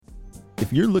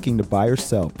If you're looking to buy or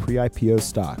sell pre-IPO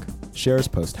stock,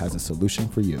 SharesPost has a solution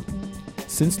for you.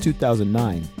 Since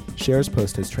 2009,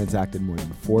 SharesPost has transacted more than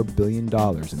 $4 billion in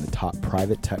the top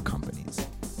private tech companies.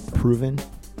 Proven,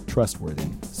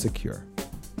 trustworthy, secure.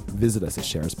 Visit us at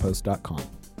sharespost.com.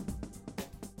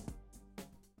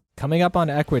 Coming up on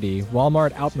equity,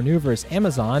 Walmart outmaneuvers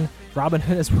Amazon.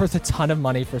 Robinhood is worth a ton of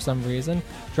money for some reason.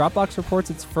 Dropbox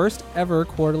reports its first ever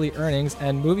quarterly earnings,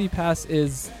 and MoviePass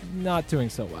is not doing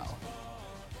so well.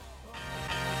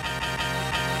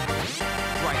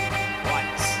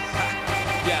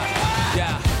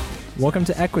 Welcome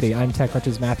to Equity. I'm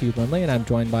TechCrunch's Matthew Lindley, and I'm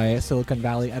joined by Silicon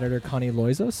Valley editor Connie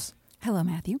Loizos. Hello,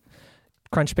 Matthew.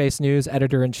 Crunchbase News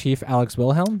editor-in-chief Alex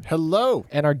Wilhelm. Hello.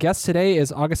 And our guest today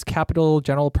is August Capital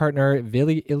general partner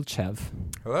Vili Ilchev.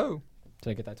 Hello.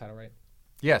 Did I get that title right?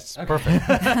 Yes, okay. Perfect.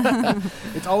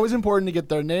 It's always important to get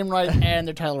their name right and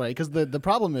their title right, because the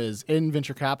problem is in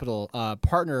venture capital,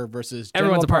 partner versus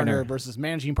general Everyone's a partner versus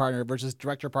managing partner versus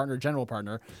director partner, general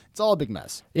partner. It's all a big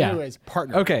mess. Yeah. Anyways,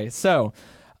 partner. Okay, so,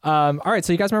 all right,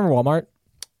 so you guys remember Walmart?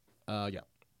 Yeah.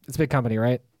 It's a big company,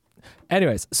 right?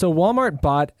 Anyways, so Walmart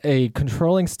bought a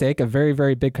controlling stake, a very,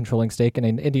 very big controlling stake in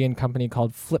an Indian company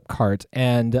called Flipkart.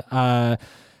 And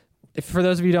for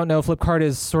those of you who don't know, Flipkart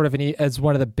is sort of as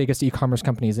one of the biggest e-commerce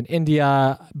companies in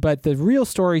India. But the real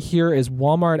story here is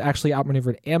Walmart actually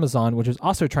outmaneuvered Amazon, which is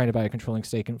also trying to buy a controlling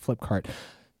stake in Flipkart.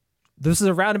 This is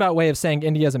a roundabout way of saying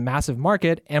India is a massive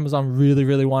market. Amazon really,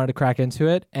 really wanted to crack into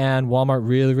it, and Walmart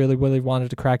really, really, really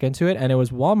wanted to crack into it. And it was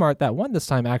Walmart that won this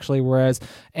time, actually, whereas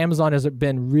Amazon has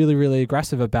been really, really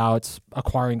aggressive about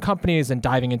acquiring companies and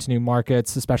diving into new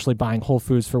markets, especially buying Whole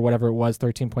Foods for whatever it was,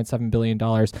 $13.7 billion.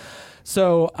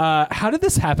 So how did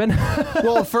this happen?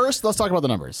 Well, first, let's talk about the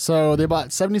numbers. So they bought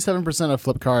 77% of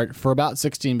Flipkart for about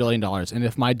 $16 billion. And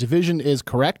if my division is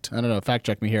correct, I don't know, fact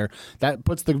check me here, that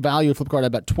puts the value of Flipkart at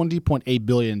about $20.8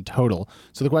 billion total.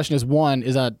 So the question is, one,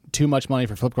 is that too much money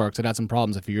for Flipkart? Because it had some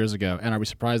problems a few years ago. And are we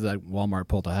surprised that Walmart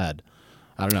pulled ahead?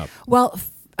 I don't know. Well,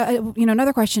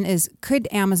 another question is, could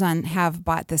Amazon have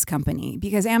bought this company?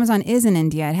 Because Amazon is in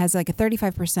India. It has like a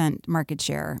 35% market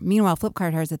share. Meanwhile,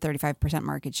 Flipkart has a 35%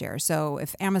 market share. So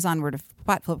if Amazon were to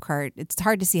bought Flipkart, it's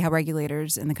hard to see how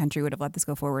regulators in the country would have let this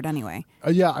go forward anyway.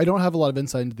 Yeah, I don't have a lot of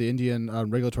insight into the Indian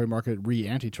regulatory market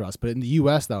antitrust, but in the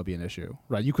U.S. that would be an issue,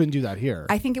 right? You couldn't do that here.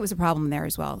 I think it was a problem there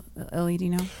as well. Illy, do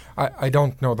you know? I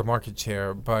don't know the market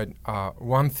share, but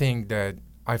one thing that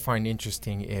I find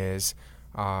interesting is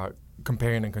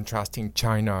comparing and contrasting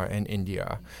China and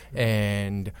India.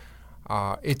 And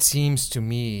it seems to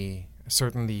me,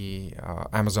 certainly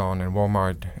Amazon and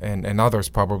Walmart and others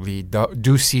probably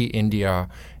do see India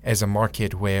as a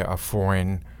market where a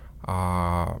foreign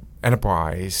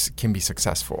enterprise can be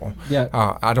successful.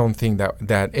 Yeah. I don't think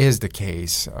that is the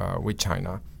case with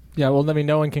China. Yeah, well, I mean,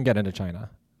 no one can get into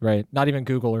China. Right. Not even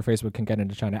Google or Facebook can get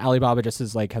into China. Alibaba just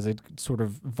has a sort of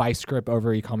vice grip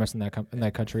over e-commerce in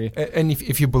that country. And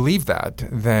if you believe that,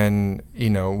 then,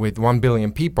 with 1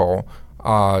 billion people,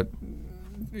 20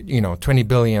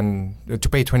 billion to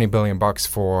pay $20 billion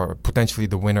for potentially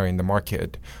the winner in the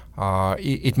market,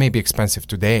 it may be expensive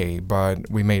today, but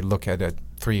we may look at it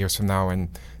 3 years from now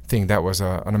and think that was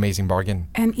an amazing bargain.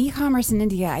 And e-commerce in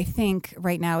India, I think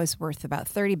right now is worth about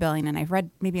 $30 billion. And I've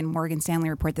read maybe a Morgan Stanley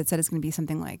report that said it's going to be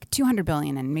something like $200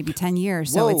 billion in maybe 10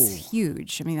 years. So it's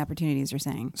huge. I mean, the opportunities you're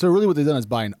saying. So really what they've done is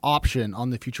buy an option on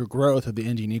the future growth of the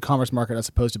Indian e-commerce market as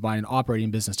opposed to buying an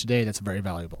operating business today that's very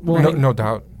valuable. Well, no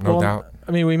doubt. No doubt.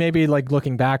 I mean, we may be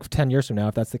looking back 10 years from now,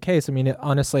 if that's the case. I mean,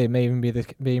 honestly, it may even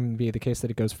be the case that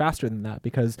it goes faster than that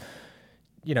because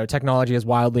technology is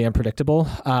wildly unpredictable.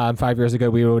 5 years ago,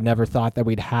 we would never thought that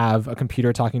we'd have a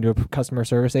computer talking to a customer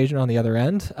service agent on the other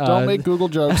end. Don't make Google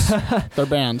jokes. They're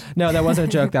banned. No, that wasn't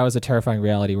a joke. That was a terrifying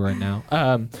reality we're in now.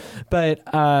 But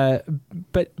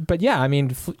yeah, I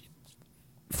mean,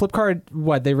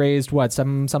 Flipkart, they raised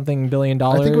something billion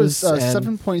dollars? I think it was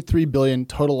 $7.3 billion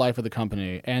total life of the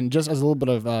company. And just as a little bit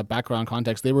of background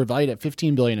context, they were valued at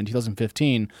 $15 billion in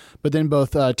 2015. But then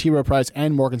both T. Rowe Price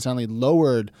and Morgan Stanley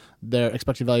lowered their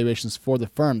expected valuations for the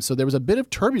firm. So there was a bit of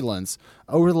turbulence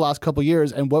over the last couple of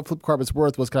years, and what Flipkart was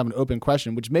worth was kind of an open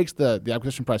question, which makes the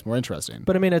acquisition price more interesting.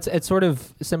 But I mean, it's sort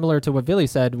of similar to what Vili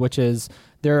said, which is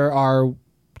there are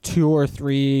 2 or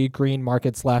 3 green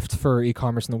markets left for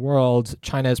e-commerce in the world.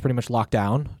 China is pretty much locked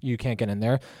down. You can't get in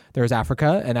there. There's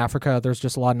Africa. In Africa, there's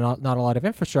just not a lot of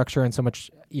infrastructure, and so much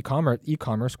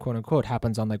e-commerce, quote unquote,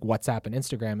 happens on like WhatsApp and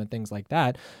Instagram and things like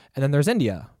that. And then there's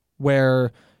India,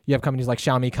 where you have companies like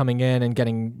Xiaomi coming in and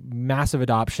getting massive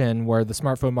adoption, where the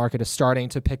smartphone market is starting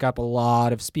to pick up a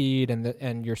lot of speed,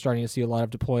 and you're starting to see a lot of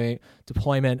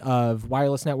deployment of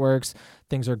wireless networks.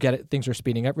 Things are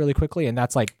speeding up really quickly, and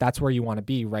that's where you want to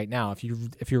be right now.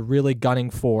 If you're really gunning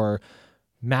for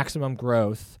maximum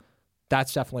growth,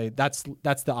 that's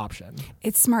the option.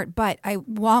 It's smart, but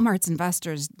Walmart's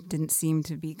investors didn't seem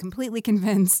to be completely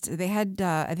convinced. They had,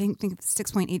 I think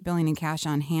 $6.8 billion in cash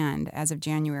on hand as of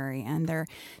January, and they're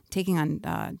taking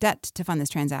on debt to fund this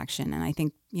transaction. And I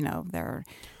think they're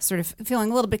sort of feeling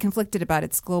a little bit conflicted about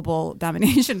its global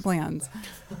domination plans.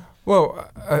 Well,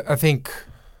 I think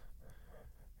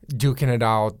duking it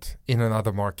out in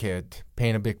another market,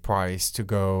 paying a big price to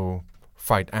go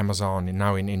fight Amazon, and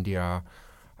now in India.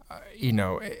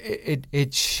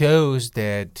 It shows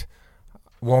that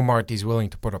Walmart is willing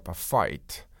to put up a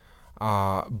fight,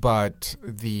 but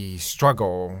the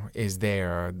struggle is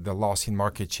there. The loss in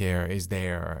market share is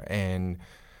there, and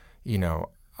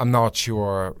I'm not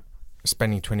sure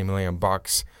spending $20 million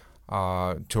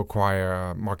to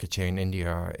acquire market share in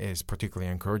India is particularly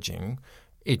encouraging.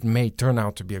 It may turn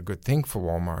out to be a good thing for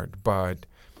Walmart, but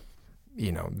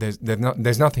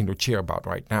there's nothing to cheer about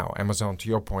right now. Amazon, to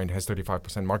your point, has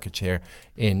 35% market share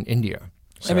in India.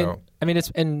 So, I mean,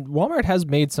 and Walmart has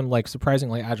made some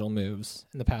surprisingly agile moves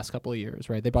in the past couple of years,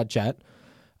 right? They bought Jet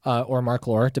or Mark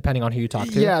Lore, depending on who you talk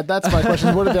to. Yeah, that's my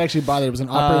question. What did they actually buy? There was an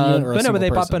operating unit or a single they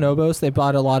person? bought Bonobos. They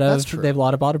bought a lot of. That's true. They've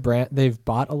bought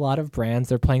a lot of brands.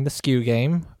 They're playing the SKU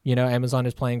game. Amazon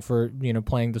is playing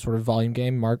playing the sort of volume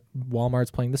game.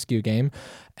 Walmart's playing the SKU game,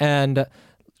 and.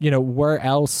 Where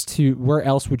else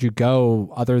would you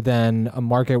go other than a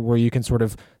market where you can sort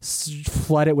of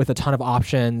flood it with a ton of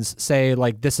options? Say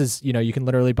this is, you can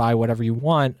literally buy whatever you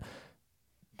want.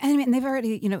 And I mean, they've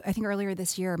already, I think earlier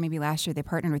this year, or maybe last year, they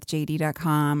partnered with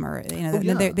JD.com, or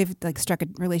they've struck a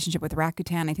relationship with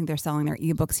Rakuten. I think they're selling their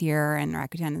ebooks here, and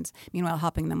Rakuten is meanwhile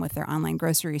helping them with their online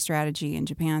grocery strategy in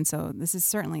Japan. So this is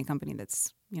certainly a company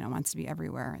that's wants to be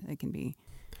everywhere it can be.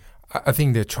 I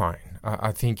think they're trying.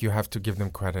 I think you have to give them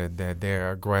credit that they're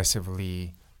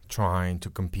aggressively trying to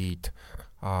compete.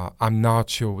 I'm not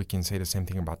sure we can say the same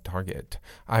thing about Target.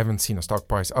 I haven't seen a stock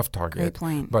price of Target. Great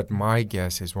point. But my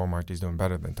guess is Walmart is doing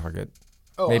better than Target.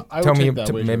 Tell me,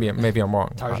 maybe I'm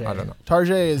wrong. I don't know.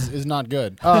 Target is not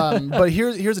good. But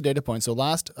here's a data point. So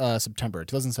last September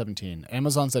 2017,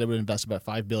 Amazon said it would invest about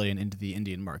 $5 billion into the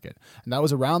Indian market, and that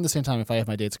was around the same time, if I have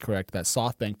my dates correct, that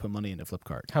SoftBank put money into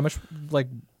Flipkart. How much?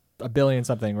 $1 billion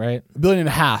something, right? $1.5 billion,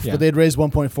 Yeah. but they'd raised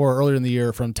 1.4 earlier in the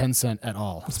year from Tencent et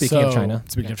al. Speaking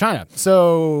of China.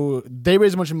 So they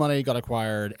raised a bunch of money, got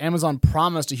acquired. Amazon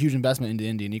promised a huge investment into the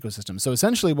Indian ecosystem. So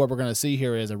essentially what we're going to see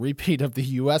here is a repeat of the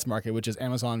U.S. market, which is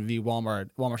Amazon v.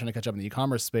 Walmart. Walmart trying to catch up in the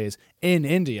e-commerce space in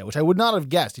India, which I would not have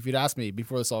guessed if you'd asked me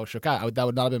before this all shook out. That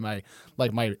would not have been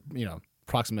my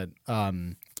approximate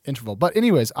interval. But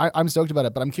anyways, I'm stoked about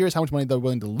it, but I'm curious how much money they're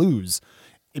willing to lose,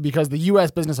 because the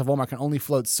U.S. business of Walmart can only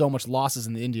float so much losses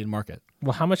in the Indian market.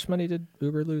 Well, how much money did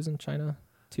Uber lose in China?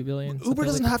 $2 billion? Uber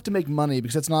doesn't have to make money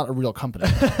because it's not a real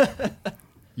company.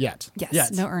 Yet.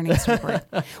 Yes, no earnings report.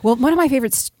 Well, one of my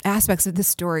favorite aspects of this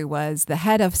story was the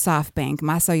head of SoftBank,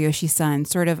 Masayoshi Son,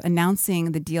 sort of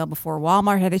announcing the deal before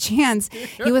Walmart had a chance.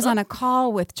 He was on a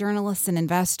call with journalists and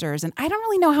investors, and I don't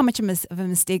really know how much of a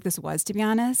mistake this was, to be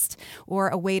honest, or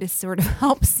a way to sort of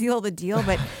help seal the deal,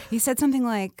 but he said something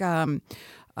like,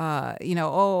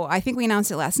 I think we announced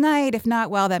it last night. If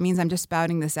not, well, that means I'm just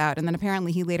spouting this out. And then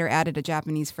apparently he later added a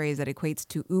Japanese phrase that equates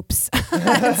to oops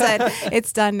and said,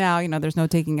 it's done now. There's no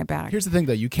taking it back. Here's the thing,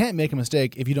 though. You can't make a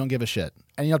mistake if you don't give a shit.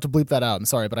 And you have to bleep that out. I'm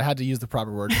sorry, but I had to use the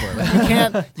proper word for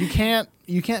it.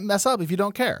 You can't mess up if you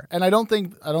don't care. And I don't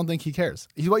think he cares.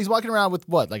 He's walking around with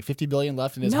what, like $50 billion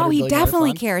left in his $100 billion No, he definitely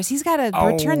fund? cares. He's got to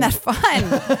return that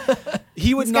fund.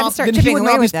 He would He's not. gotta start Then he chipping would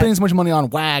away not be with that. spending so much money on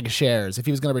WAG shares if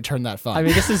he was going to return that fund. I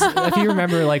mean, this is, if you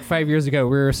remember, 5 years ago,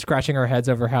 we were scratching our heads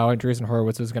over how Andreessen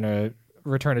Horowitz was going to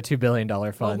return a $2 billion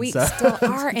fund. Well, we still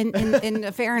are.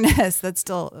 In fairness, that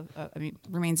still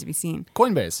remains to be seen.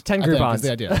 Coinbase. 10 I think, Groupons. is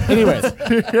the idea. Anyways,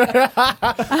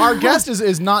 our guest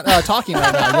is not talking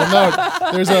right now. You'll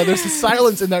note there's a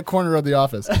silence in that corner of the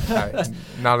office.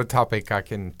 Not a topic I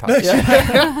can touch.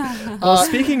 Well,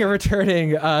 speaking of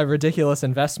returning ridiculous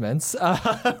investments,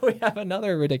 we have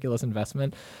another ridiculous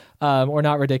investment, or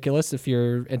not ridiculous if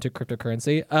you're into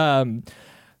cryptocurrency.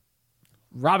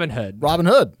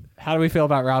 Robinhood. How do we feel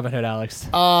about Robinhood, Alex?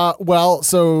 Well,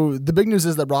 so the big news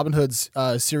is that Robinhood's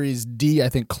Series D, I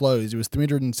think, closed. It was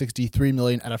 $363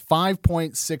 million at a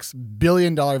 $5.6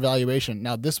 billion valuation.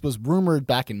 Now, this was rumored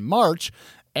back in March,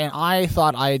 And I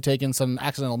thought I had taken some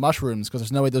accidental mushrooms because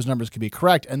there's no way those numbers could be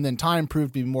correct. And then time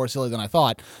proved to be more silly than I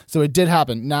thought. So it did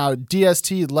happen. Now,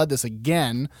 DST led this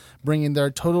again, bringing their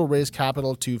total raised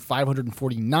capital to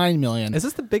 $549 million. Is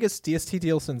this the biggest DST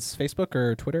deal since Facebook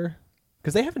or Twitter?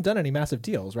 Because they haven't done any massive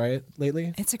deals, right,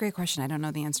 lately? It's a great question. I don't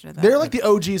know the answer to that. They're like the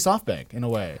OG SoftBank in a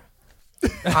way.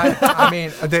 I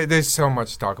mean, there's so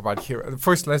much to talk about here.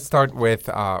 First, let's start with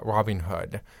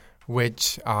Robinhood,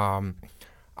 which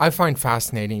I find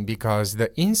fascinating because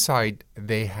the insight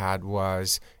they had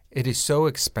was it is so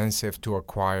expensive to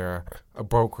acquire a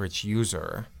brokerage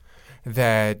user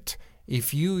that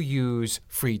if you use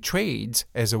free trades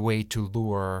as a way to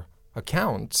lure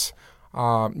accounts,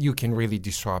 you can really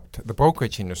disrupt the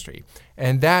brokerage industry.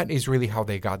 And that is really how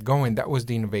they got going. That was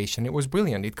the innovation. It was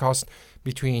brilliant. It cost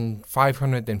between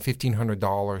 $500 and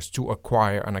 $1,500 to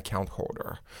acquire an account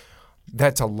holder.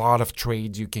 That's a lot of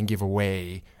trades you can give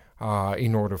away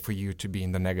in order for you to be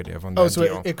in the negative on that so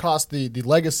deal. it cost the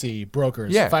legacy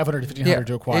brokers $500 to $1,500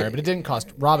 to acquire, but it didn't cost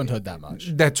Robinhood that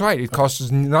much. That's right. It costs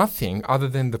nothing other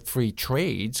than the free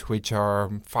trades, which are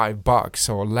 $5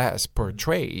 or less per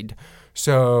trade.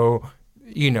 So,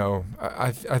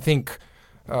 I think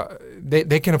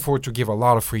they can afford to give a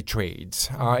lot of free trades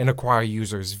and acquire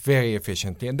users very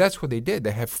efficiently. And that's what they did.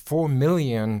 They have 4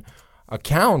 million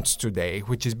accounts today,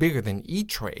 which is bigger than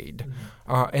E-Trade.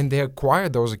 And they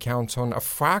acquired those accounts on a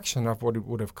fraction of what it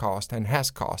would have cost and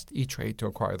has cost E-Trade to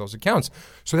acquire those accounts.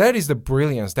 So that is the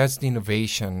brilliance. That's the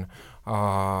innovation,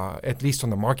 at least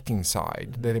on the marketing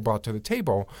side, that they brought to the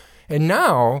table. And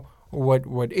now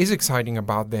what is exciting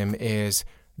about them is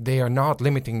they are not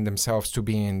limiting themselves to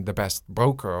being the best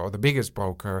broker or the biggest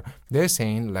broker. They're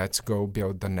saying, let's go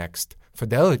build the next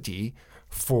Fidelity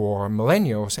for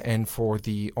millennials and for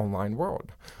the online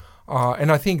world.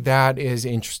 And I think that is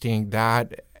interesting.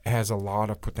 That has a lot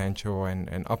of potential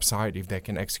and upside if they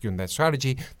can execute that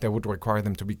strategy. That would require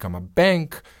them to become a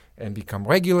bank and become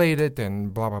regulated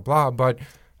and blah, blah, blah. But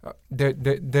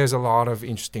there's a lot of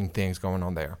interesting things going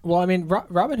on there. Well, I mean,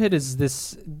 Robinhood is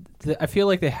this. I feel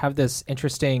like they have this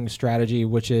interesting strategy,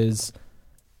 which is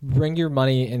bring your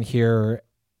money in here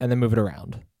and then move it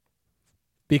around,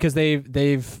 because they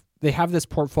have this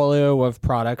portfolio of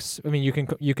products. I mean,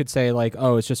 you could say like,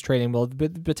 oh, it's just trading. Well,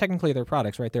 but technically they're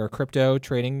products, right? They're a crypto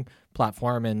trading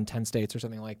platform in 10 states or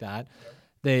something like that.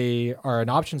 They are an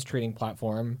options trading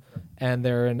platform, and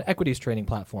they're an equities trading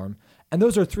platform. And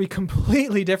those are three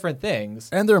completely different things.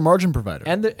 And they're a margin provider.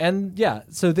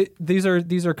 So these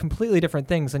are completely different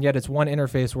things, and yet it's one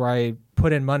interface where I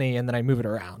put in money and then I move it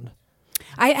around.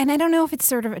 I don't know if it's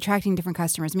sort of attracting different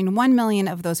customers. I mean, 1 million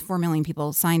of those 4 million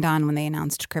people signed on when they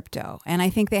announced crypto. And I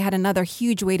think they had another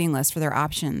huge waiting list for their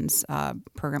options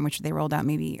program, which they rolled out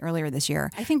maybe earlier this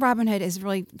year. I think Robinhood is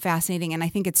really fascinating. And I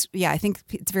think it's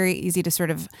very easy to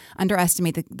sort of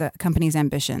underestimate the company's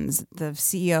ambitions. The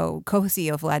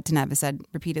co-CEO Vlad Tenev has said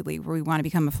repeatedly, we want to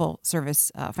become a full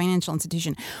service financial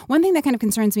institution. One thing that kind of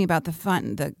concerns me about the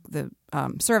fund, the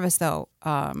service though,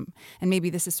 and maybe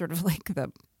this is sort of like the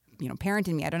parent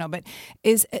in me, I don't know, but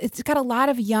it's got a lot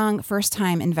of young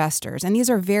first-time investors, and these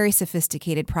are very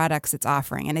sophisticated products it's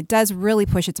offering, and it does really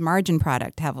push its margin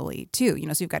product heavily too.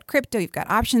 So you've got crypto, you've got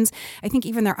options. I think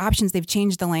even their options, they've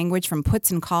changed the language from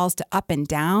puts and calls to up and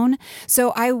down.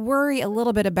 So I worry a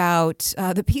little bit about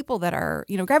the people that are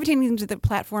gravitating to the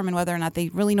platform and whether or not they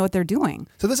really know what they're doing.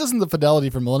 So this isn't the Fidelity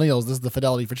for millennials. This is the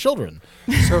Fidelity for children.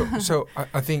 So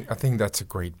I think that's a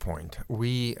great point.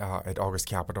 We at August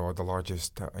Capital are the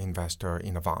largest investor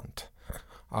in Avant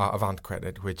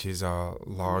Credit, which is a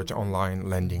large online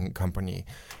lending company.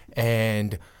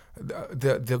 And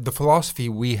the philosophy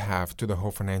we have to the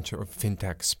whole financial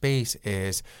fintech space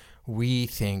is we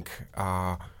think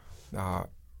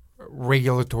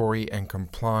regulatory and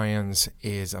compliance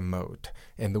is a moat.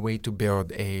 And the way to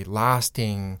build a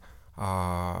lasting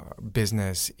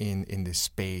business in this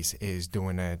space is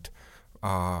doing it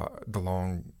the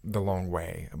long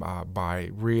way by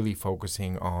really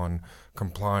focusing on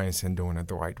compliance and doing it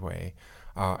the right way.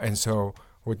 And so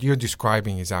what you're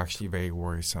describing is actually very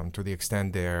worrisome to the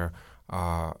extent they're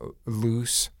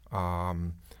loose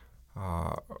on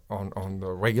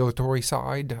the regulatory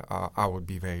side. I would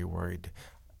be very worried.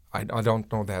 I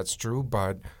don't know that's true,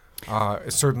 but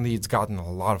certainly it's gotten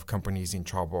a lot of companies in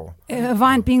trouble.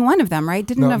 Avant being one of them, right?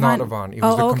 Not Avant. It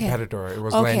was the competitor. It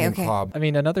was Landing Club. I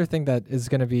mean, another thing that is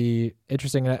going to be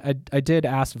interesting, I did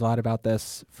ask Vlad about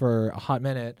this for a hot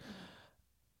minute.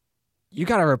 you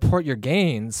got to report your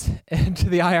gains to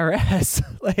the IRS.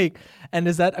 And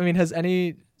is that, I mean, has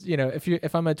any,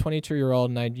 if I'm a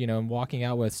 22-year-old and I'm walking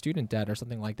out with student debt or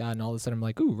something like that, and all of a sudden I'm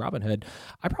like, ooh, Robinhood,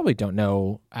 I probably don't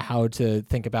know how to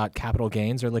think about capital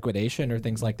gains or liquidation or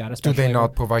things like that. Do they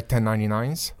not provide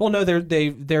 1099s? Well, no,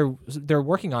 they're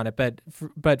working on it.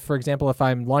 But for example, if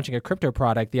I'm launching a crypto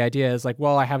product, the idea is like,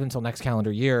 well, I have until next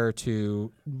calendar year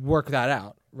to work that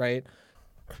out, right?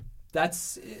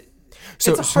 That's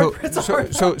So hard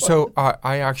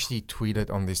I actually tweeted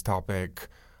on this topic,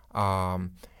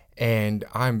 and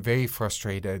I'm very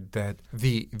frustrated that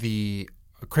the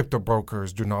crypto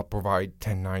brokers do not provide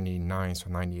 1099s or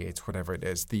 98s, whatever it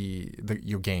is,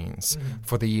 your gains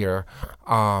for the year.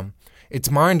 It's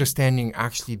my understanding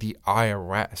actually the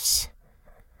IRS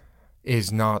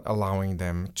is not allowing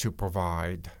them to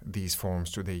provide these forms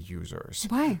to their users.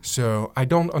 Why? So I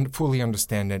don't fully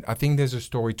understand it. I think there's a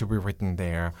story to be written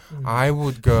there. I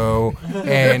would go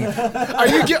and... Are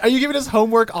you giving us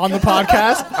homework on the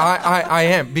podcast? I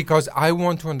am, because I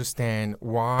want to understand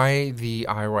why the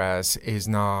IRS is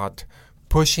not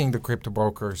pushing the crypto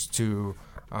brokers to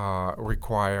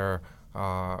require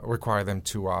them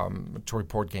to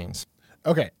report gains.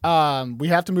 Okay, we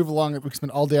have to move along. We can spend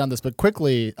all day on this, but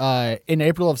quickly, in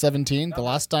April of 2017, the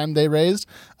last time they raised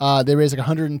like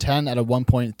 110 at a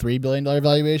 $1.3 billion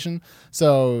valuation.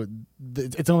 So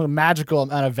it's a magical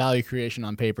amount of value creation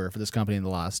on paper for this company in the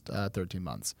last 13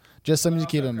 months. Just something to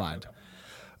keep in mind.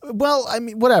 Well, I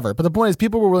mean, whatever. But the point is,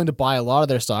 people were willing to buy a lot of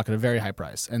their stock at a very high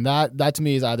price. And that to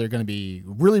me is either going to be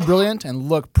really brilliant and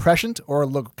look prescient or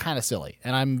look kind of silly.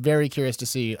 And I'm very curious to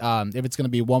see if it's going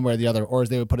to be one way or the other, or as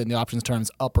they would put it in the options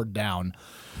terms, up or down.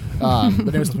 But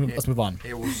anyways, let's move on.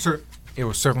 It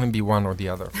will certainly be one or the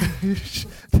other.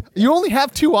 You only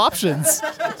have two options.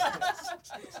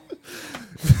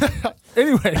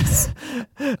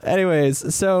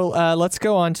 Anyways, so let's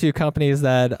go on to companies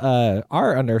that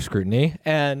are under scrutiny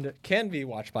and can be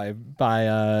watched by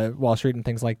Wall Street and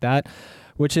things like that,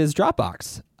 which is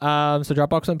Dropbox. So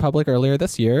Dropbox went public earlier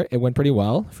this year. It went pretty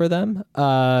well for them.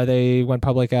 They went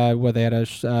public where they had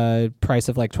a price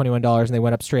of like $21, and they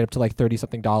went up straight up to like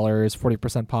 $30-something,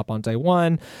 40% pop on day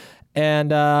one.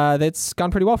 And it's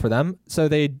gone pretty well for them. So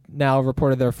they now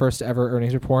reported their first ever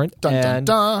earnings report. Dun, and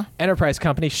dun, dun. enterprise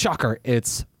company, shocker,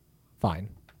 it's fine.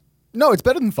 No, it's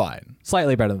better than fine.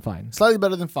 Slightly better than fine. Slightly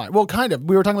better than fine. Well, kind of.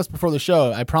 We were talking about this before the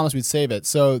show. I promised we'd save it.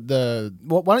 So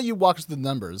why don't you walk us through the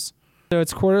numbers? So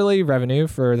its quarterly revenue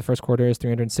for the first quarter is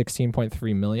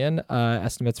 $316.3 million.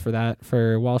 Estimates for that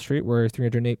for Wall Street were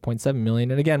 $308.7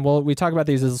 million. And again, we talk about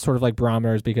these as sort of like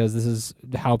barometers because this is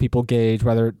how people gauge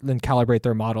whether and calibrate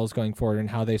their models going forward and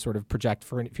how they sort of project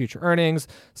for future earnings,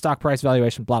 stock price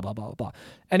valuation, blah, blah, blah, blah, blah.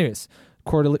 Anyways,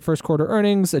 first quarter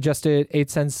earnings adjusted 8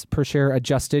 cents per share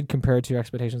adjusted compared to your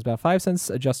expectations about 5 cents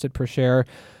adjusted per share,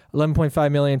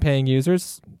 11.5 million paying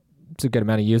users. It's a good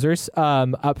amount of users,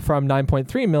 up from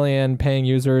 9.3 million paying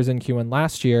users in Q1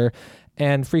 last year,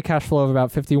 and free cash flow of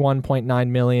about 51.9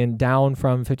 million, down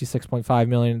from 56.5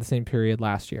 million in the same period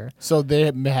last year. So they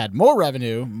had more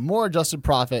revenue, more adjusted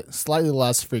profit, slightly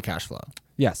less free cash flow.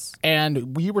 Yes.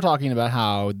 And we were talking about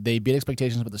how they beat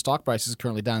expectations, but the stock price is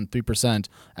currently down 3%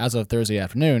 as of Thursday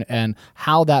afternoon, and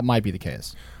how that might be the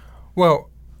case. Well,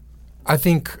 I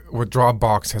think what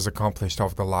Dropbox has accomplished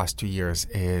over the last 2 years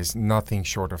is nothing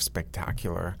short of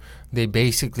spectacular. They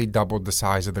basically doubled the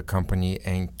size of the company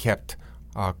and kept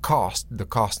the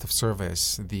cost of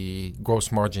service, the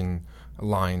gross margin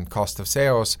line, cost of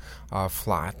sales,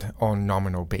 flat on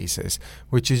nominal basis,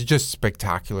 which is just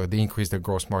spectacular. They increased their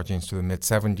gross margins to the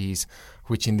mid-70s,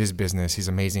 which in this business is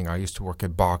amazing. I used to work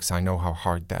at Box. I know how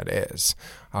hard that is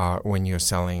when you're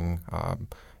selling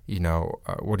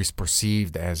what is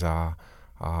perceived as a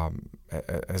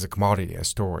commodity, as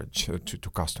storage to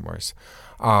customers.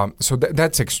 So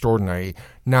that's extraordinary.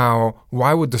 Now,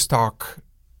 why would the stock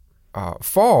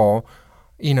fall?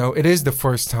 It is the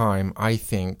first time, I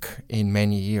think, in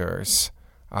many years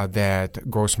that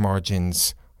gross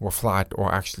margins were flat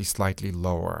or actually slightly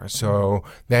lower. So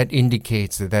that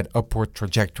indicates that upward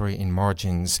trajectory in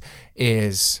margins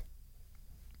is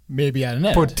maybe at an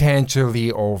end.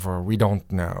 Potentially over. We don't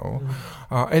know.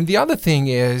 And the other thing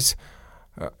is,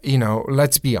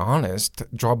 let's be honest,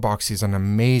 Dropbox is an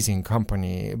amazing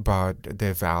company, but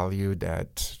they're valued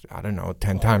at,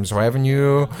 10 times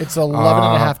revenue. It's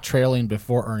 11.5 trailing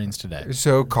before earnings today.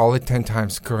 So call it 10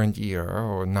 times current year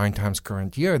or 9 times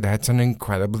current year. That's an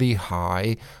incredibly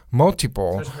high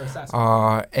multiple.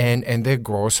 And their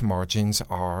gross margins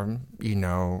are,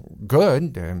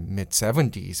 good, they're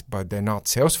mid-70s, but they're not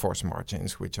Salesforce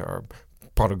margins, which are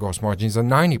product gross margins are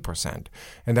 90%.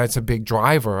 And that's a big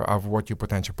driver of what your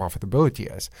potential profitability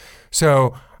is. So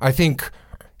I think,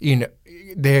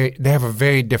 they have a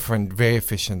very different, very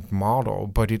efficient model,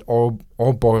 but it all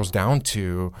boils down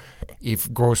to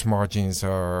if gross margins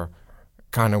are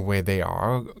kind of where they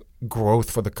are,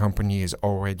 growth for the company is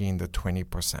already in the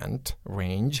 20%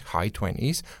 range, high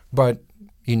 20s, but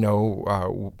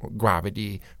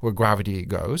gravity, where gravity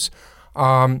goes.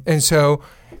 And so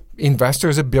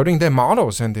investors are building their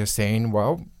models and they're saying,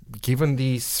 well, given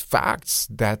these facts,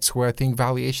 that's where I think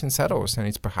valuation settles, and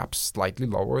it's perhaps slightly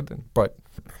lower than, but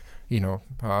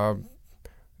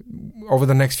over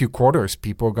the next few quarters,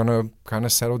 people are going to kind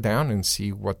of settle down and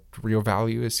see what real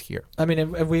value is here. I mean,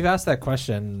 if we've asked that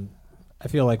question, I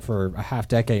feel like for a half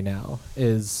decade now,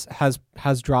 has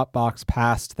Dropbox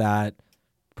passed that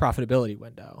profitability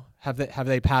window? Have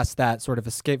they passed that sort of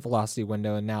escape velocity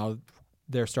window, and now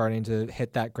they're starting to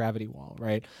hit that gravity wall,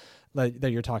 right?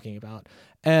 That you're talking about.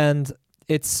 And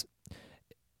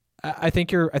I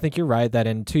think you're right that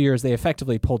in 2 years they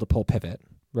effectively pulled a full pivot.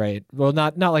 Right. Well,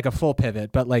 not like a full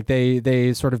pivot, but like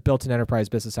they sort of built an enterprise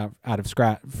business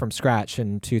from scratch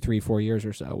in 2, 3, 4 years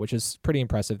or so, which is pretty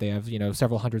impressive. They have,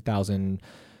 several 100,000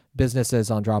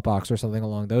 businesses on Dropbox or something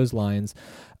along those lines.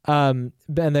 And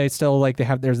they still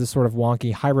there's this sort of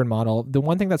wonky hybrid model. The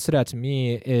one thing that stood out to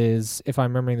me is, if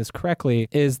I'm remembering this correctly,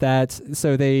 is that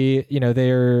so they,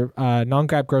 their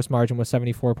non-GAAP gross margin was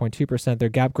 74.2%. Their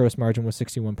GAAP gross margin was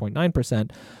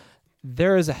 61.9%.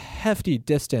 There is a hefty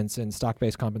distance in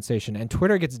stock-based compensation, and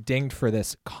Twitter gets dinged for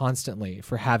this constantly,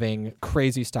 for having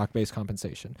crazy stock-based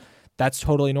compensation. That's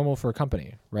totally normal for a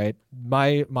company, right?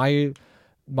 My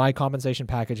compensation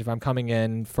package, if I'm coming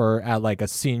in at like a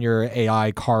senior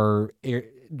AI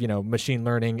machine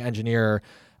learning engineer,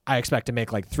 I expect to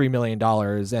make like $3 million,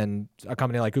 and a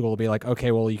company like Google will be like,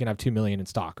 okay, well, you can have $2 million in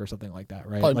stock or something like that,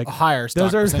 right? But like higher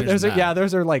stock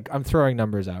those are like, I'm throwing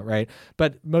numbers out, right?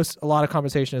 But a lot of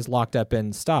compensation is locked up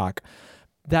in stock.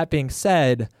 That being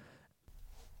said,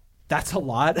 that's a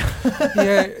lot.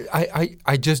 Yeah,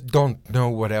 I just don't know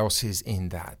what else is in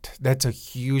that. That's a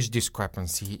huge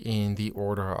discrepancy in the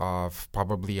order of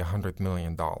probably $100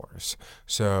 million.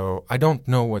 So I don't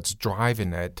know what's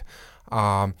driving it.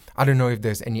 I don't know if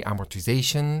there's any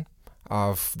amortization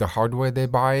of the hardware they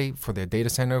buy for their data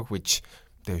center, which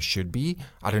there should be.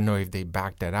 I don't know if they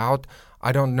back that out.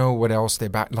 I don't know what else they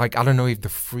back. Like, I don't know if the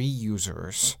free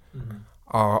users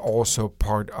are also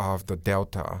part of the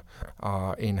delta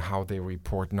in how they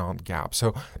report non-GAAP.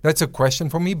 So that's a question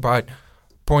for me, but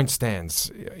point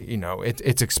stands,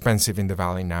 it's expensive in the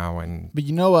Valley now. But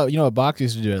what Box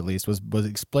used to do, at least, was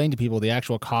explain to people the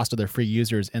actual cost of their free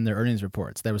users in their earnings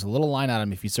reports. There was a little line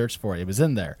item, if you searched for it. It was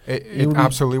in there. It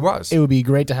absolutely was. It would be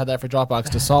great to have that for Dropbox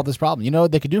to solve this problem.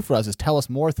 What they could do for us is tell us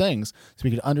more things so we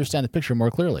could understand the picture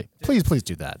more clearly. Please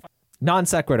do that. Non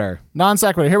sequitur.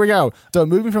 Here we go. So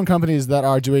moving from companies that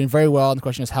are doing very well, and the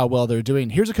question is how well they're doing.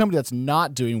 Here's a company that's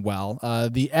not doing well.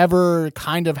 The ever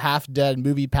kind of half-dead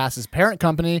MoviePass's parent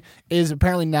company is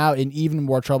apparently now in even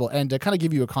more trouble. And to kind of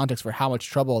give you a context for how much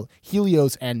trouble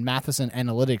Helios and Matheson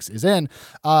Analytics is in,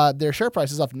 their share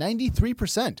price is up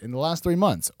 93% in the last 3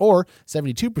 months, or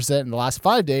 72% in the last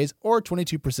 5 days, or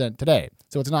 22% today.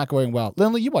 So it's not going well.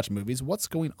 Lindley, you watch movies. What's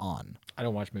going on? I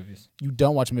don't watch movies. You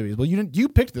don't watch movies. Well, you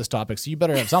picked this topic, so you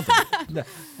better have something.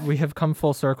 We have come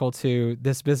full circle to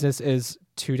this business is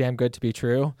too damn good to be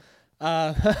true.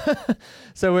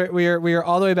 So we are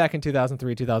all the way back in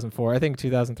 2003, 2004. I think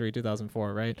 2003,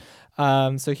 2004, right?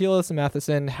 So Helios and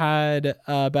Matheson had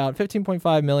about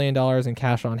 $15.5 million in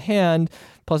cash on hand,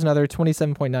 plus another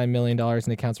 $27.9 million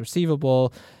in accounts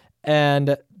receivable.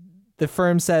 And the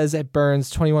firm says it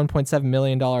burns $21.7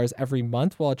 million every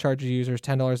month, while it charges users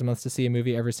 $10 a month to see a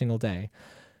movie every single day.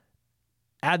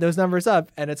 Add those numbers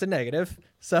up, and it's a negative.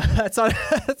 So that's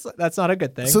not a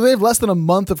good thing. So they have less than a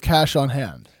month of cash on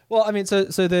hand. Well, I mean, so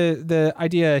the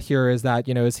idea here is that,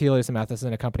 is Helios and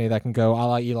Matheson a company that can go a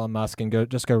la Elon Musk and go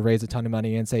raise a ton of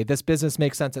money and say, this business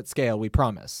makes sense at scale, we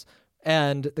promise.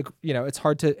 And it's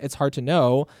hard to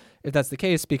know if that's the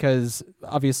case, because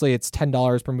obviously it's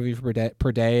 $10 per movie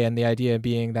per day, and the idea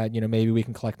being that maybe we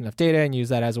can collect enough data and use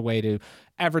that as a way to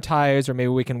advertise, or maybe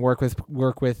we can work with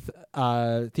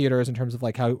theaters in terms of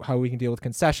like how we can deal with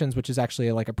concessions, which is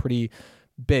actually like a pretty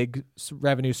big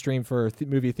revenue stream for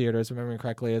movie theaters, remembering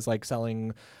correctly, is like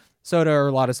selling soda, or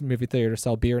a lot of movie theaters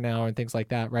sell beer now and things like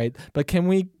that, right? But can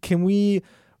we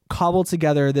cobble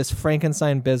together this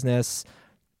Frankenstein business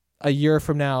a year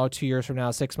from now, 2 years from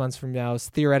now, 6 months from now,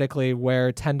 theoretically,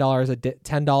 where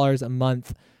 $10 a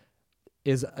month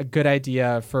is a good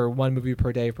idea for one movie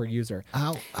per day per user.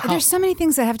 There's so many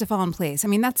things that have to fall in place. I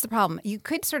mean, that's the problem. You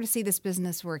could sort of see this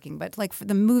business working, but like for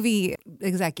the movie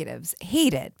executives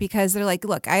hate it because they're like,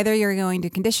 look, either you're going to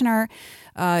condition our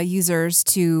users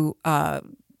to,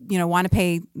 want to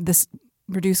pay this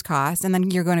reduced cost, and then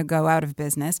you're going to go out of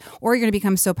business, or you're going to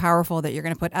become so powerful that you're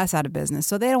going to put us out of business.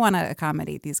 So they don't want to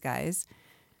accommodate these guys.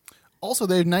 Also,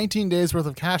 they have 19 days worth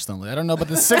of cash, though. I don't know, but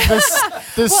this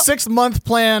 6-month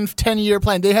plan, 10-year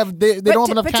plan, they don't have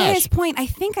enough cash. But to his point, I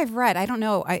think I've read, I don't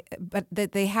know, but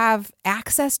that they have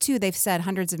access to, they've said,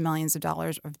 hundreds of millions of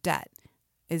dollars of debt.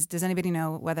 Does anybody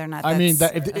know whether or not that's... I mean,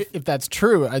 if that's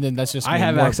true, I then that's just... I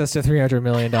have access to $300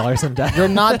 million in debt. You're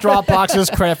not Dropbox's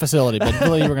credit facility, but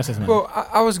Billy, you were going to say something. Well,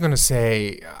 I was going to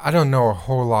say, I don't know a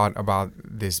whole lot about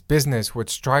this business. What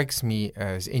strikes me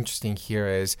as interesting here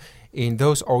is in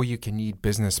those all-you-can-eat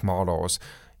business models,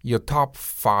 your top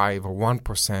 5 or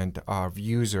 1% of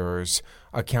users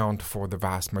account for the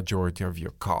vast majority of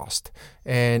your cost.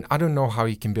 And I don't know how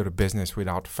you can build a business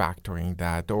without factoring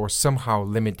that or somehow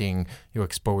limiting your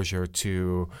exposure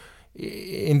to...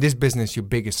 In this business, your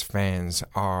biggest fans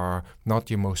are not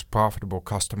your most profitable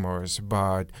customers,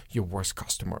 but your worst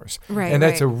customers. Right, and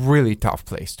that's a really tough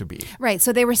place to be. Right.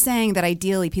 So they were saying that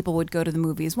ideally people would go to the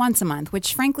movies once a month,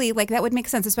 which frankly, like that would make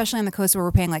sense, especially on the coast where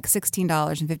we're paying like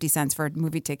 $16.50 for a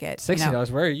movie ticket. $16?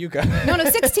 Where are you going? No,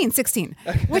 16,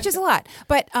 which is a lot.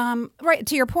 But right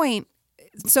to your point,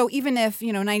 so even if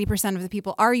 90% of the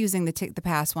people are using the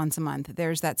pass once a month,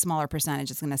 there's that smaller percentage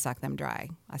that's going to suck them dry,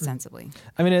 ostensibly.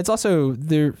 I mean, it's also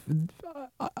there.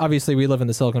 Obviously, we live in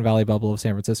the Silicon Valley bubble of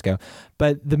San Francisco,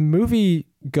 but the movie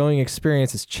going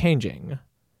experience is changing.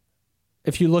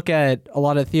 If you look at a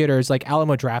lot of theaters, like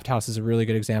Alamo Drafthouse is a really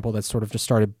good example that sort of just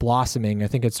started blossoming. I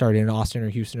think it started in Austin or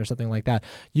Houston or something like that.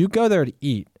 You go there to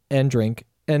eat and drink,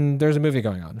 and there's a movie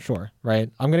going on, sure, right?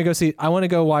 I want to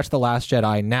go watch The Last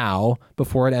Jedi now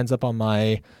before it ends up on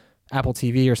my Apple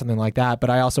TV or something like that.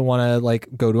 But I also want to like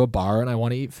go to a bar and I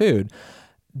want to eat food.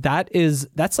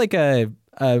 That's like a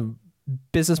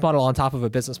business model on top of a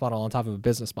business model on top of a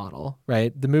business model,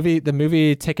 right? The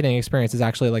movie ticketing experience is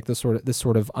actually like this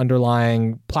sort of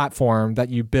underlying platform that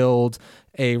you build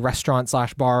a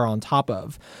restaurant/bar on top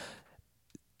of.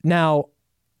 Now,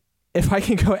 if I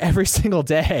can go every single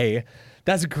day,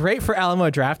 that's great for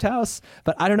Alamo Drafthouse,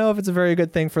 but I don't know if it's a very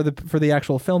good thing for the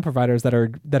actual film providers that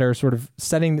are sort of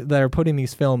that are putting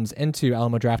these films into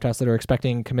Alamo Drafthouse, that are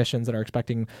expecting commissions, that are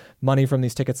expecting money from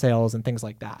these ticket sales and things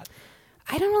like that.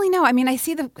 I don't really know. I mean, I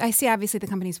see obviously the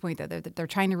company's point that they're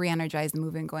trying to re-energize the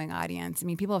movie-going audience. I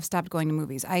mean, people have stopped going to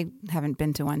movies. I haven't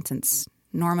been to one since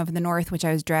Norm of the North, which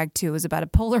I was dragged to. It was about a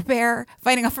polar bear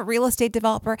fighting off a real estate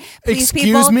developer. Please, Excuse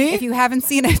people, me? if you haven't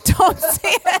seen it, don't see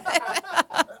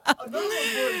it.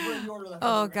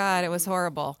 Oh God, it was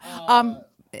horrible.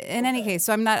 In any case,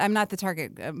 so I'm not the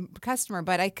target customer,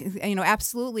 but I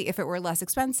absolutely, if it were less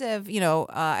expensive,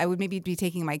 I would maybe be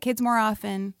taking my kids more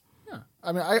often.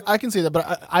 I mean, I can see that,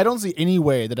 but I don't see any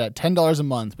way that at $10 a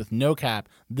month with no cap,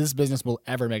 this business will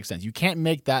ever make sense. You can't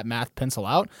make that math pencil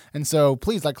out. And so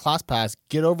please, like ClassPass,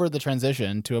 get over the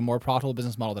transition to a more profitable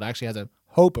business model that actually has a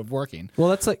hope of working. Well,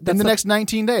 that's in the next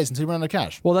 19 days until you run out of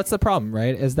cash. Well, that's the problem,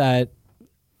 right? Is that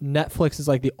Netflix is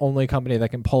like the only company that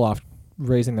can pull off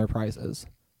raising their prices.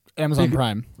 Amazon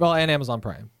Prime. Well, and Amazon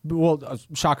Prime. Well,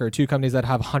 shocker, 2 companies that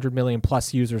have 100 million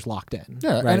plus users locked in.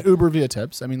 Yeah, right? and Uber via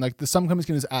tips. I mean, like some companies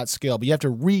can do this at scale, but you have to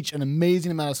reach an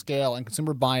amazing amount of scale and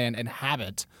consumer buy-in and have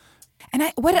it. And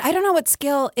I don't know what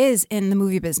scale is in the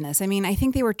movie business. I mean, I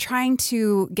think they were trying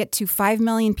to get to 5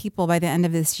 million people by the end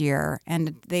of this year,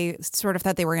 and they sort of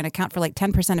thought they were going to account for like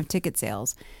 10% of ticket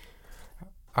sales.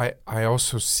 I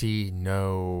also see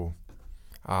no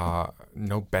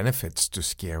benefits to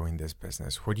scale in this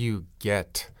business. What do you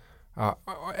get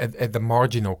at the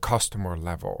marginal customer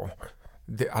level?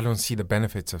 I don't see the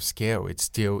benefits of scale. It's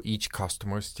still, each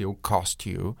customer still costs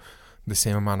you the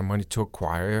same amount of money to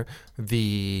acquire.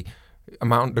 The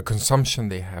consumption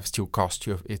they have still costs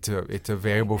you. It's a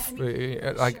variable.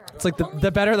 It's like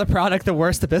the better the product, the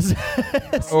worse the business.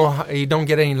 Or you don't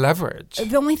get any leverage.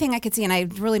 The only thing I could see, and I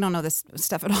really don't know this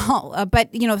stuff at all, but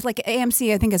if like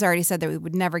AMC, I think has already said that we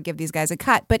would never give these guys a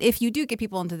cut. But if you do get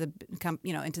people into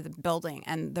the building,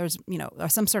 and there's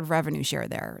some sort of revenue share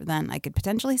there, then I could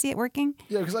potentially see it working.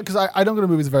 Yeah, because I don't go to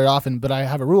movies very often, but I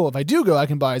have a rule: if I do go, I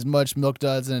can buy as much Milk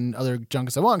Duds and other junk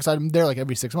as I want because I'm there like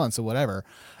every 6 months, so whatever.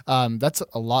 That's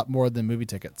a lot more than movie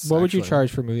tickets. What would you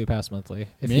charge for Movie Pass monthly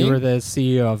if Me? you were the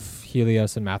CEO of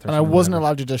Helios and Mathers? And I wasn't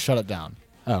allowed to just shut it down.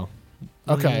 Oh,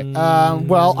 Okay.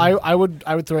 Well, I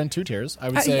would throw in 2 tiers. I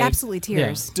would say absolutely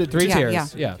tiers. Yeah. 3 Yeah,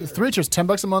 tiers. yeah. 3 tiers: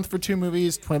 $10 a month for 2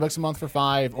 movies, $20 a month for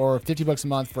 5, or $50 a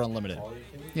month for unlimited.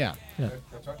 Yeah.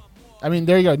 I mean,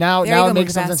 there you go. Now There you go, it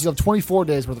makes some MoviePass. sense. You'll have 24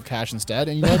 days worth of cash instead,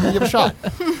 and you know, give it a shot.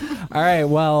 All right.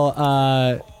 Well,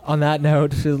 on that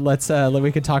note,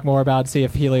 we can talk more about see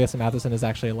if Helios and Matheson is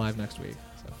actually alive next week.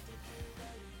 So.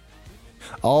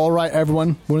 All right,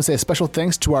 everyone. We want to say a special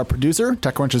thanks to our producer,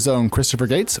 TechCrunch's own Christopher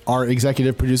Gates, our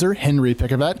executive producer, Henry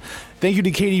Pickavet. Thank you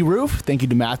to Katie Roof. Thank you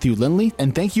to Matthew Lindley.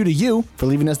 And thank you to you for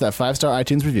leaving us that 5-star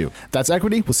iTunes review. That's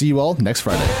Equity. We'll see you all next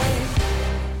Friday.